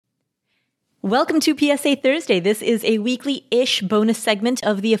Welcome to PSA Thursday. This is a weekly-ish bonus segment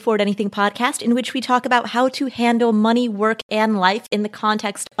of the Afford Anything podcast in which we talk about how to handle money, work, and life in the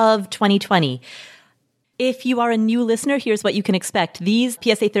context of 2020. If you are a new listener, here's what you can expect. These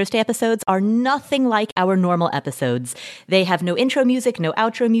PSA Thursday episodes are nothing like our normal episodes. They have no intro music, no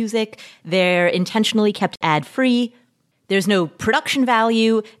outro music. They're intentionally kept ad-free. There's no production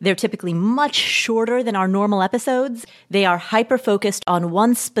value. They're typically much shorter than our normal episodes. They are hyper-focused on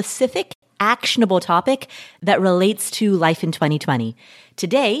one specific actionable topic that relates to life in 2020.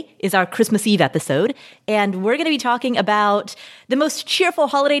 Today is our Christmas Eve episode, and we're going to be talking about the most cheerful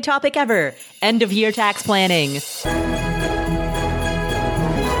holiday topic ever, end-of-year tax planning.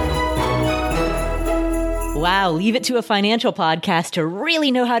 Wow, leave it to a financial podcast to really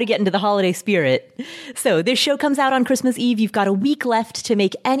know how to get into the holiday spirit. So this show comes out on Christmas Eve. You've got a week left to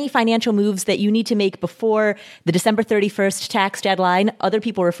make any financial moves that you need to make before the December 31st tax deadline. Other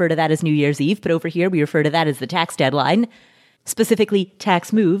people refer to that as New Year's Eve, but over here we refer to that as the tax deadline. Specifically,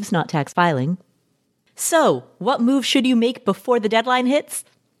 tax moves, not tax filing. So, what moves should you make before the deadline hits?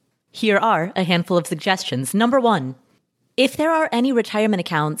 Here are a handful of suggestions. Number one, if there are any retirement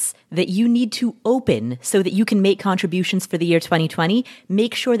accounts that you need to open so that you can make contributions for the year 2020,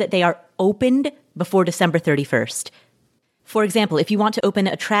 make sure that they are opened before December 31st. For example, if you want to open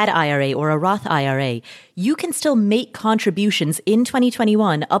a trad IRA or a Roth IRA, you can still make contributions in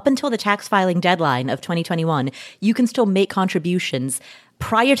 2021 up until the tax filing deadline of 2021. You can still make contributions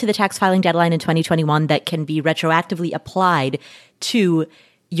prior to the tax filing deadline in 2021 that can be retroactively applied to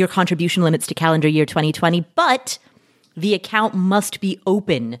your contribution limits to calendar year 2020, but the account must be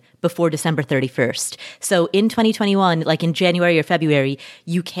open before December 31st. So in 2021, like in January or February,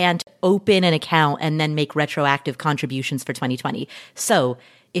 you can't open an account and then make retroactive contributions for 2020. So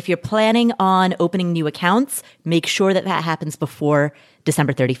if you're planning on opening new accounts, make sure that that happens before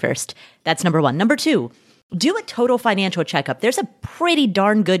December 31st. That's number one. Number two, do a total financial checkup. There's a pretty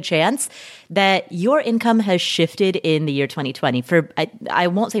darn good chance that your income has shifted in the year 2020. For, I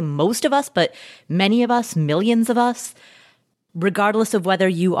won't say most of us, but many of us, millions of us, regardless of whether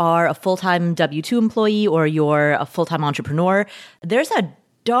you are a full-time W-2 employee or you're a full-time entrepreneur, there's a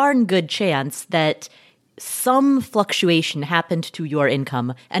darn good chance that some fluctuation happened to your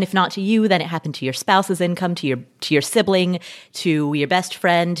income. And if not to you, then it happened to your spouse's income, to your sibling, to your best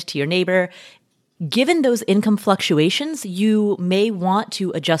friend, to your neighbor. Given those income fluctuations, you may want to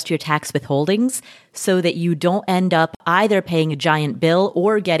adjust your tax withholdings so that you don't end up either paying a giant bill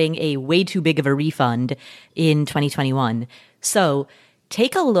or getting a way too big of a refund in 2021. So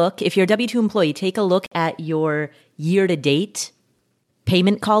take a look, if you're a W-2 employee, take a look at your year-to-date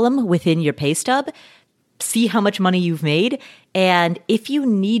payment column within your pay stub, see how much money you've made, and if you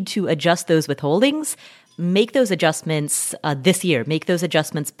need to adjust those withholdings, make those adjustments this year. Make those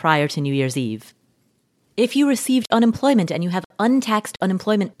adjustments prior to New Year's Eve. If you received unemployment and you have untaxed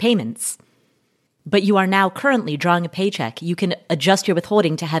unemployment payments, but you are now currently drawing a paycheck, you can adjust your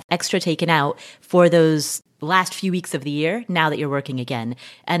withholding to have extra taken out for those last few weeks of the year now that you're working again.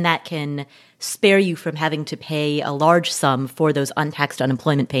 And that can spare you from having to pay a large sum for those untaxed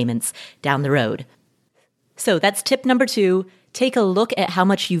unemployment payments down the road. So that's tip number two. Take a look at how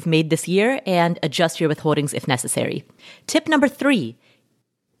much you've made this year and adjust your withholdings if necessary. Tip number three.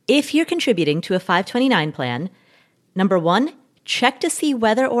 If you're contributing to a 529 plan, number one, check to see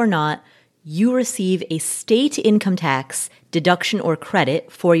whether or not you receive a state income tax deduction or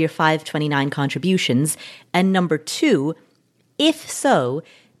credit for your 529 contributions. And number two, if so,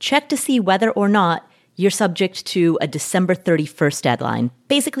 check to see whether or not you're subject to a December 31st deadline.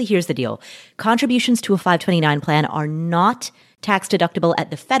 Basically, here's the deal. Contributions to a 529 plan are not tax deductible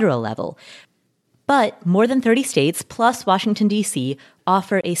at the federal level. But more than 30 states, plus Washington, D.C.,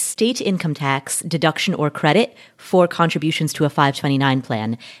 offer a state income tax deduction or credit for contributions to a 529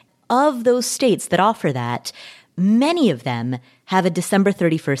 plan. Of those states that offer that, many of them have a December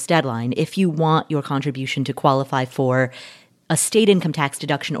 31st deadline if you want your contribution to qualify for a state income tax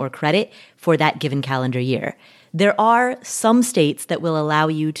deduction or credit for that given calendar year. There are some states that will allow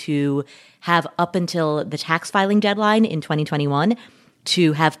you to have up until the tax filing deadline in 2021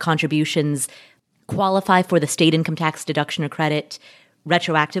 to have contributions qualify for the state income tax deduction or credit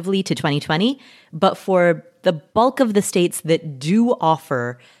retroactively to 2020. But for the bulk of the states that do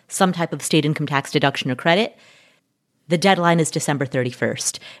offer some type of state income tax deduction or credit, the deadline is December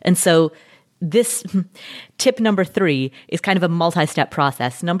 31st. And so this tip number three is kind of a multi-step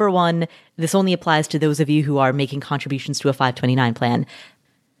process. Number one, this only applies to those of you who are making contributions to a 529 plan.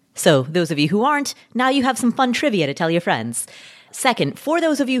 So those of you who aren't, now you have some fun trivia to tell your friends. Second, for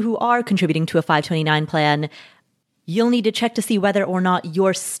those of you who are contributing to a 529 plan, you'll need to check to see whether or not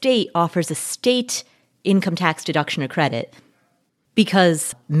your state offers a state income tax deduction or credit,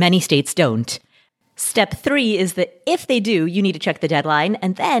 because many states don't. Step 3 is that if they do, you need to check the deadline.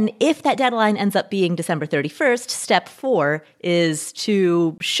 And then if that deadline ends up being December 31st, step 4 is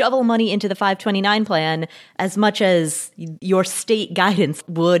to shovel money into the 529 plan as much as your state guidance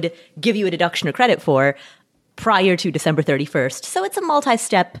would give you a deduction or credit for prior to December 31st. So it's a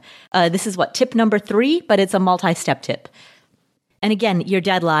multi-step. This is tip number 3, but it's a multi-step tip. And again, your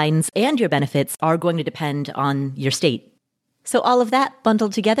deadlines and your benefits are going to depend on your state. So all of that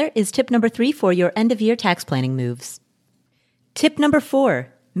bundled together is tip number 3 for your end-of-year tax planning moves. Tip number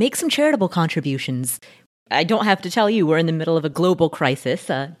 4, make some charitable contributions. I don't have to tell you, we're in the middle of a global crisis,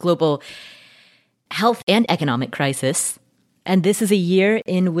 a global health and economic crisis. And this is a year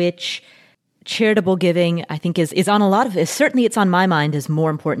in which charitable giving, I think, is on a lot of, certainly it's on my mind, is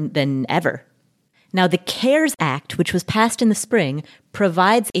more important than ever. Now, the CARES Act, which was passed in the spring,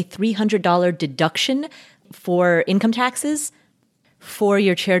 provides a $300 deduction for income taxes for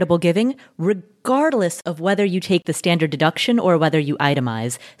your charitable giving, regardless of whether you take the standard deduction or whether you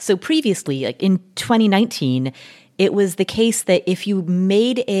itemize. So previously, in 2019, it was the case that if you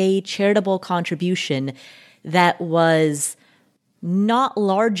made a charitable contribution that was not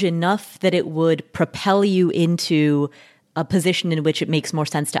large enough that it would propel you into a position in which it makes more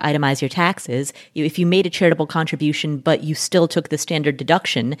sense to itemize your taxes, if you made a charitable contribution but you still took the standard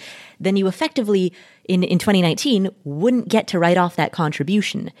deduction, then you effectively, in 2019, wouldn't get to write off that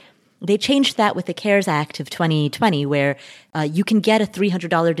contribution. They changed that with the CARES Act of 2020, where you can get a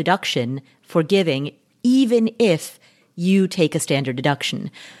 $300 deduction for giving even if you take a standard deduction.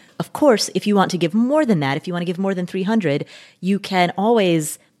 Of course, if you want to give more than that, if you want to give more than $300, you can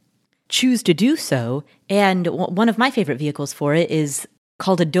always choose to do so. And one of my favorite vehicles for it is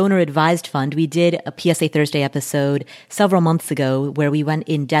called a donor advised fund. We did a PSA Thursday episode several months ago where we went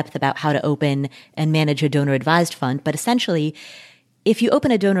in depth about how to open and manage a donor advised fund. But essentially, if you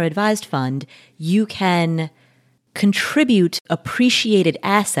open a donor advised fund, you can contribute appreciated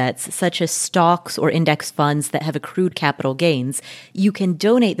assets such as stocks or index funds that have accrued capital gains. You can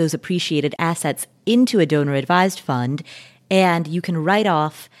donate those appreciated assets into a donor advised fund, and you can write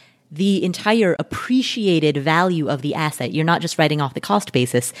off the entire appreciated value of the asset. You're not just writing off the cost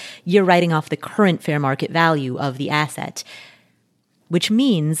basis, you're writing off the current fair market value of the asset, which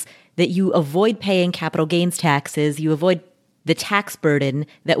means that you avoid paying capital gains taxes, you avoid the tax burden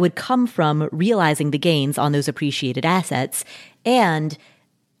that would come from realizing the gains on those appreciated assets, and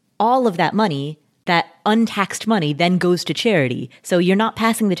all of that money, that untaxed money, then goes to charity. So you're not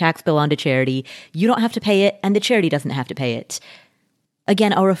passing the tax bill on to charity, you don't have to pay it, and the charity doesn't have to pay it.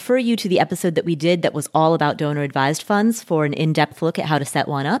 Again, I'll refer you to the episode that we did that was all about donor advised funds for an in-depth look at how to set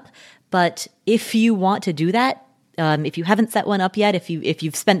one up. But if you want to do that, if you haven't set one up yet, if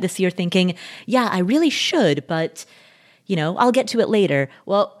you've spent this year thinking, yeah, I really should, but I'll get to it later.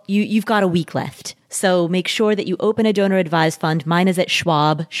 Well, you've got a week left. So make sure that you open a donor advised fund. Mine is at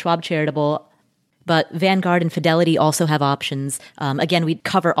Schwab Charitable. But Vanguard and Fidelity also have options. Again, we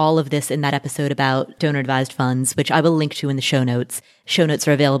cover all of this in that episode about donor advised funds, which I will link to in the show notes. Show notes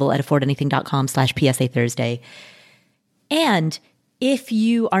are available at affordanything.com/PSA Thursday. And if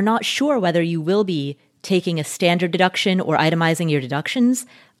you are not sure whether you will be taking a standard deduction or itemizing your deductions,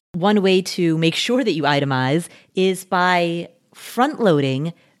 one way to make sure that you itemize is by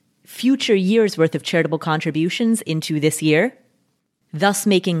front-loading future years' worth of charitable contributions into this year, thus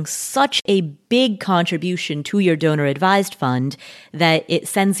making such a big contribution to your donor advised fund that it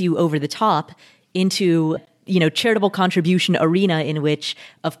sends you over the top into, charitable contribution arena in which,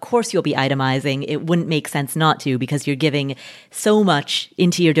 of course, you'll be itemizing. It wouldn't make sense not to, because you're giving so much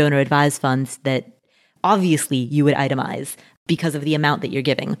into your donor advised funds that obviously you would itemize because of the amount that you're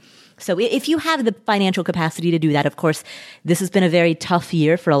giving. So if you have the financial capacity to do that, of course, this has been a very tough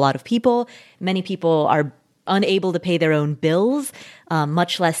year for a lot of people. Many people are unable to pay their own bills,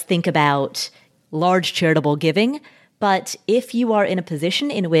 much less think about large charitable giving. But if you are in a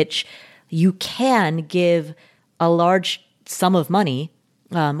position in which you can give a large sum of money,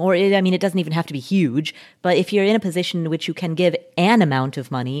 it doesn't even have to be huge, but if you're in a position in which you can give an amount of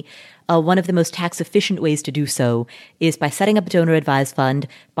money, one of the most tax-efficient ways to do so is by setting up a donor advised fund,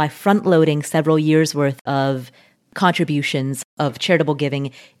 by front-loading several years' worth of contributions of charitable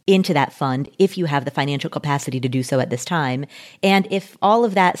giving into that fund if you have the financial capacity to do so at this time. And if all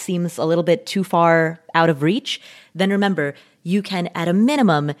of that seems a little bit too far out of reach, then remember, you can at a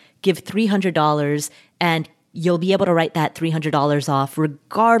minimum give $300 and you'll be able to write that $300 off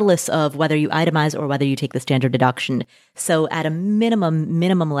regardless of whether you itemize or whether you take the standard deduction. So at a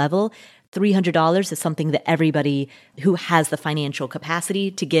minimum level, $300 is something that everybody who has the financial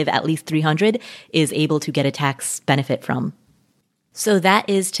capacity to give at least $300 is able to get a tax benefit from. So that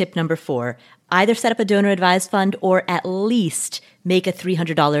is tip number 4. Either set up a donor advised fund or at least make a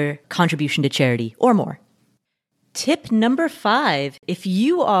 $300 contribution to charity or more. Tip number 5, if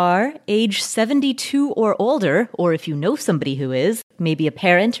you are age 72 or older, or if you know somebody who is, maybe a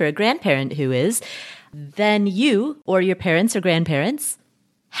parent or a grandparent who is, then you or your parents or grandparents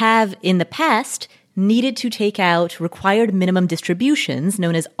have in the past needed to take out required minimum distributions,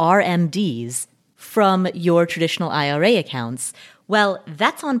 known as RMDs, from your traditional IRA accounts. Well,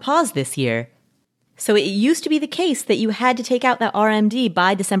 that's on pause this year. So it used to be the case that you had to take out that RMD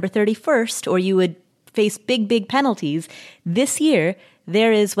by December 31st, or you would face big penalties. This year,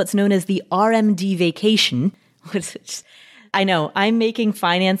 there is what's known as the RMD vacation, which I know, I'm making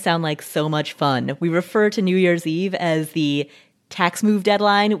finance sound like so much fun. We refer to New Year's Eve as the tax move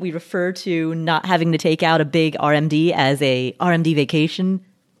deadline. We refer to not having to take out a big RMD as a RMD vacation.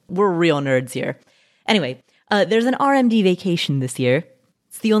 We're real nerds here. Anyway, there's an RMD vacation this year.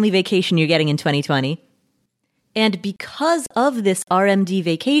 It's the only vacation you're getting in 2020. And because of this RMD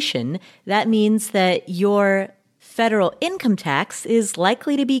vacation, that means that your federal income tax is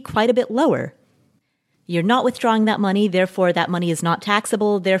likely to be quite a bit lower. You're not withdrawing that money, therefore that money is not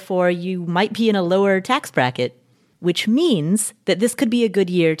taxable, therefore you might be in a lower tax bracket, which means that this could be a good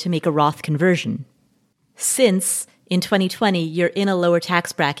year to make a Roth conversion, since in 2020 you're in a lower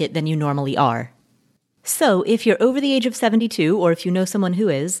tax bracket than you normally are. So if you're over the age of 72, or if you know someone who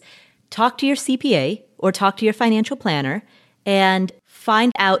is, talk to your CPA or talk to your financial planner and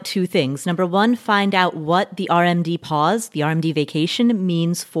find out 2 things. Number 1, find out what the RMD pause, the RMD vacation,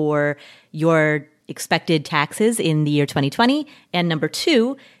 means for your expected taxes in the year 2020. And number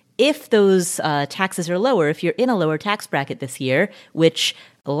 2, if those taxes are lower, if you're in a lower tax bracket this year, which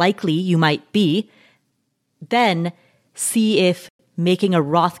likely you might be, then see if making a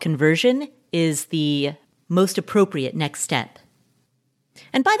Roth conversion is the most appropriate next step.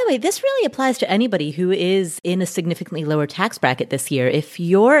 And by the way, this really applies to anybody who is in a significantly lower tax bracket this year. If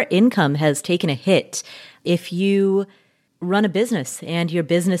your income has taken a hit, if you run a business and your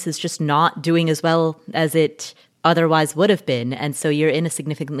business is just not doing as well as it otherwise would have been, and so you're in a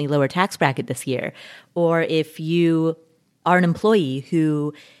significantly lower tax bracket this year, or if you are an employee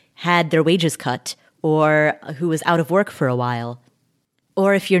who had their wages cut or who was out of work for a while,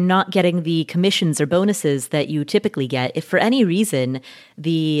 or if you're not getting the commissions or bonuses that you typically get, if for any reason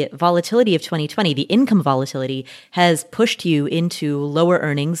the volatility of 2020, the income volatility, has pushed you into lower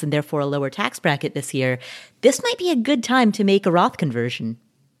earnings and therefore a lower tax bracket this year, this might be a good time to make a Roth conversion.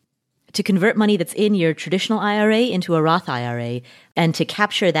 To convert money that's in your traditional IRA into a Roth IRA, and to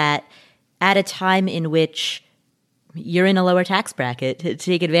capture that at a time in which you're in a lower tax bracket, to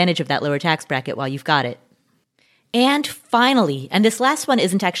take advantage of that lower tax bracket while you've got it. And finally, and this last one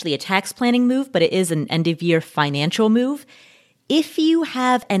isn't actually a tax planning move, but it is an end-of-year financial move. If you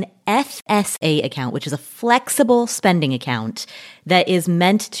have an FSA account, which is a flexible spending account that is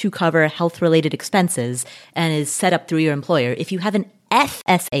meant to cover health-related expenses and is set up through your employer, if you have an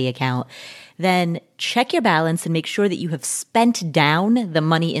FSA account, then check your balance and make sure that you have spent down the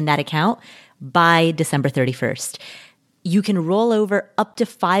money in that account by December 31st. You can roll over up to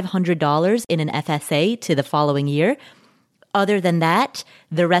 $500 in an FSA to the following year. Other than that,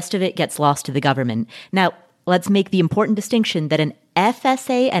 the rest of it gets lost to the government. Now, let's make the important distinction that an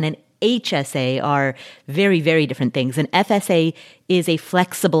FSA and an HSA are very, very different things. An FSA is a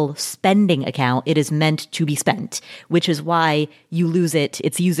flexible spending account. It is meant to be spent, which is why you lose it.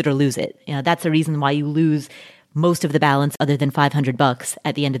 It's use it or lose it. You know, that's the reason why you lose most of the balance other than $500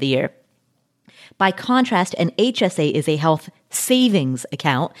 at the end of the year. By contrast, an HSA is a health savings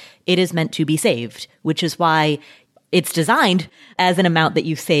account. It is meant to be saved, which is why it's designed as an amount that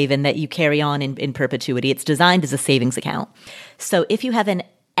you save and that you carry on in perpetuity. It's designed as a savings account. So if you have an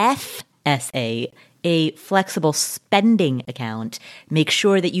FSA, a flexible spending account, make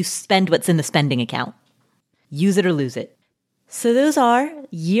sure that you spend what's in the spending account. Use it or lose it. So those are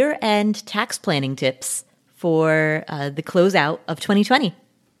year-end tax planning tips for the closeout of 2020.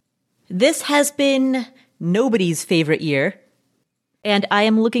 This has been nobody's favorite year, and I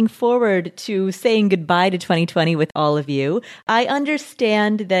am looking forward to saying goodbye to 2020 with all of you. I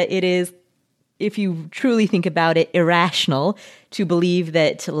understand that it is, if you truly think about it, irrational to believe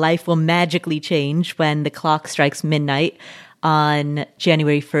that life will magically change when the clock strikes midnight on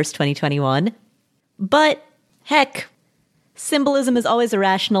January 1st, 2021. But heck, symbolism is always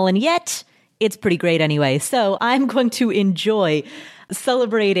irrational, and yet it's pretty great anyway. So I'm going to enjoy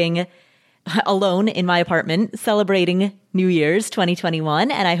celebrating alone in my apartment, celebrating New Year's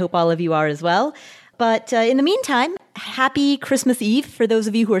 2021. And I hope all of you are as well. But in the meantime, happy Christmas Eve for those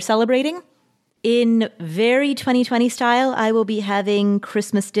of you who are celebrating. In very 2020 style, I will be having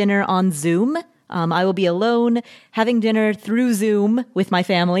Christmas dinner on Zoom. I will be alone having dinner through Zoom with my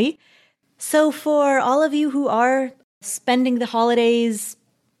family. So for all of you who are spending the holidays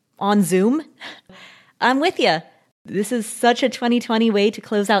on Zoom, I'm with you. This is such a 2020 way to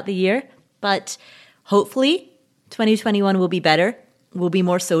close out the year, but hopefully 2021 will be better. We'll be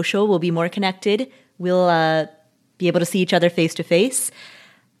more social. We'll be more connected. We'll be able to see each other face to face.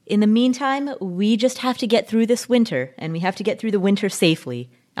 In the meantime, we just have to get through this winter, and we have to get through the winter safely.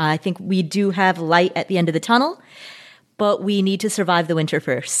 I think we do have light at the end of the tunnel, but we need to survive the winter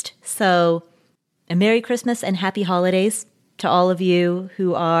first. So a Merry Christmas and Happy Holidays to all of you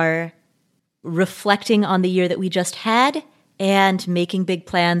who are reflecting on the year that we just had and making big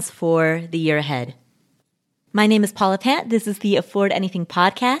plans for the year ahead. My name is Paula Pant. This is the Afford Anything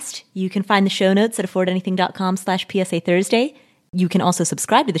podcast. You can find the show notes at affordanything.com/PSA Thursday. You can also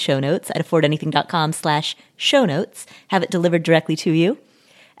subscribe to the show notes at affordanything.com/show notes. Have it delivered directly to you.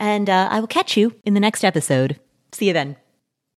 And I will catch you in the next episode. See you then.